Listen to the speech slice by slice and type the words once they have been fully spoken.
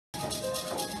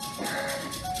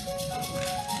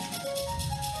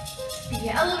The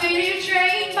elevated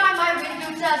train by my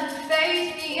window doesn't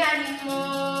faze me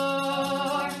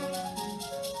anymore.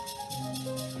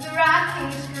 The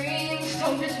rattling screams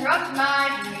don't disrupt my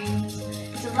dreams.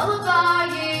 It's a lullaby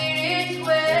in its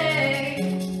way.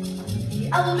 The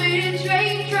elevated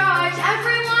train drives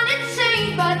everyone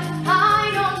insane, but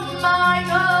I don't mind.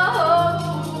 Oh,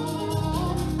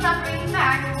 when I bring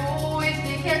back the boys,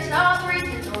 they can't stop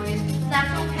raising noise.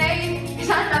 That's okay, 'cause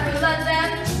I never let them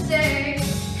stay.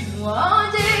 One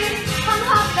day, I'm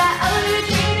off that elevated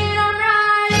train and I'm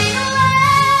riding away.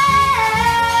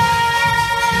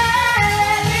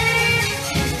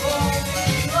 It won't be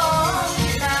long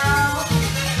now.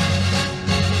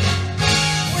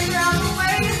 When you're on the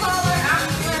way, holler out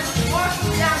when I'm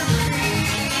walking down the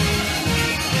street.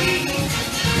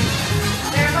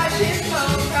 There my chimpo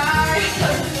cries,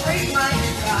 doesn't break my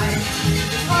stride.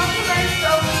 The compliments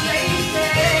so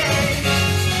amazing.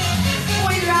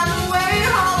 When you're on the way,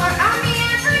 holler at me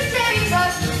every day,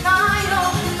 but I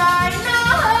don't mind, no.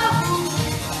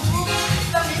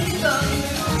 Something in the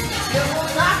mood, you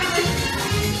won't laugh at this.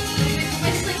 It's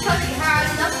whistling 'cause he has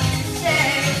nothing to say.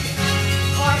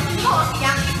 Or I'm talking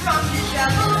at me from the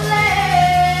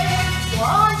Chevrolet.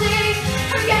 One day,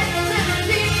 I'm getting a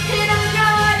limousine and I'm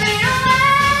driving away.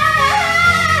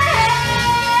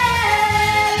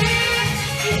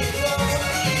 It won't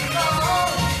be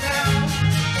long now.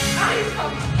 Now you're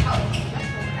talking about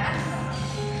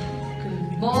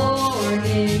Good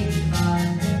morning,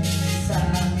 Vanessa.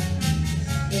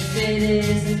 If it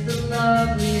isn't the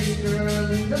loveliest girl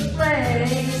in the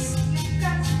place. You've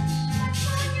got such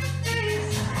on your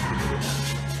face.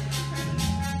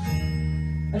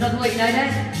 Another late night,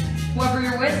 Ed? Whoever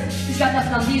you're with, he's got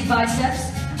nothing on these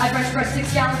biceps. I French press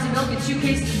 6 gallons of milk and 2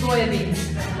 cases of soybeans.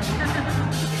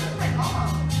 My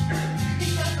mom.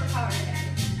 She's got her power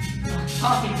today.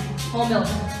 Coffee, whole milk,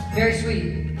 very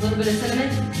sweet. A little bit of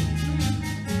cinnamon.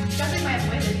 Sounds like my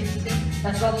abuela used to.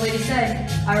 That's what all the ladies say.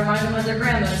 I remind them of their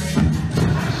grandmas.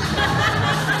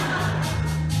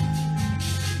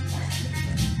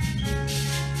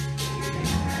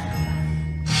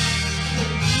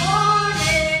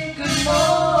 Good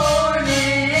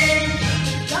morning.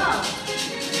 Go.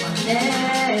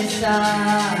 Vanessa.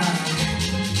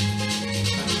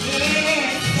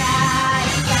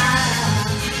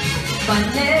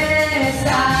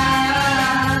 Vanessa.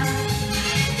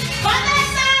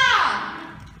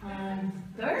 I'm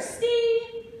thirsty.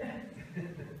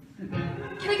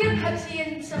 Can I get a Pepsi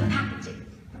and some packaging?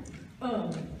 Oh,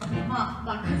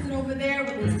 my cousin over there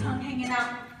with his tongue hanging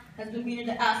out has been meaning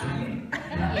to ask you.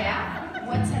 Yeah?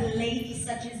 What a lady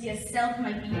such as yourself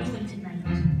might be doing tonight.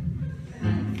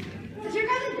 Does your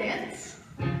cousin dance?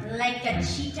 Like a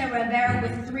Cheetah Rivera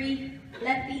with 3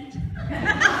 left feet.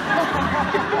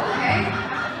 Okay.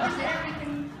 Is there we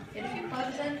can get a few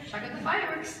clubs and check out the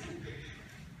fireworks?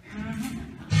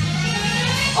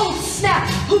 Oh snap!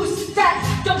 Who's that?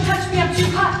 Don't touch me, I'm too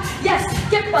hot. Yes,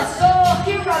 ¿qué pasó?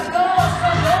 Here I go.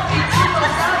 Solo y tú lo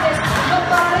sabes. No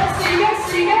pares, sigue,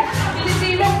 sigue. Y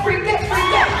dime, freaky,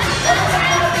 freaky.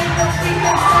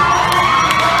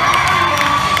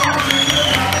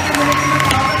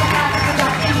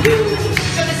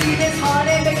 Gonna see this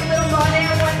honey, make a little money,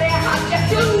 and one day I hop jet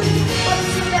too. But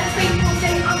until that fateful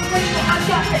day, I'm grateful I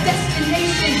got a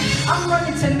destination. I'm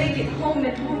running to make it home,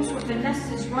 and home's where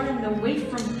Vanessa's running away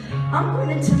from. I'm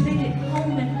running to make it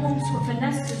home, and home's where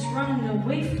Vanessa's running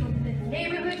away from.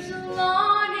 Neighborhood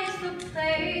salon is the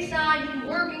place I'm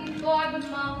working for the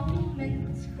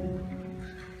moment.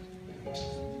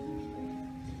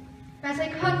 As I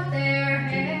cut their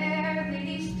hair,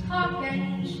 ladies talk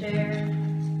and share.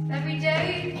 Every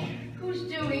day, who's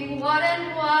doing what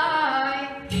and why?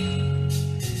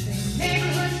 The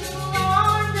neighborhood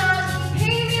salon doesn't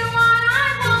pay me what I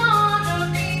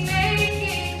wanna be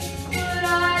making, but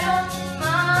I don't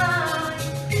mind.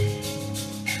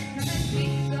 When the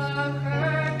tweets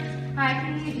occur, I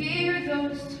can hear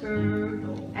those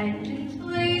turbo engines.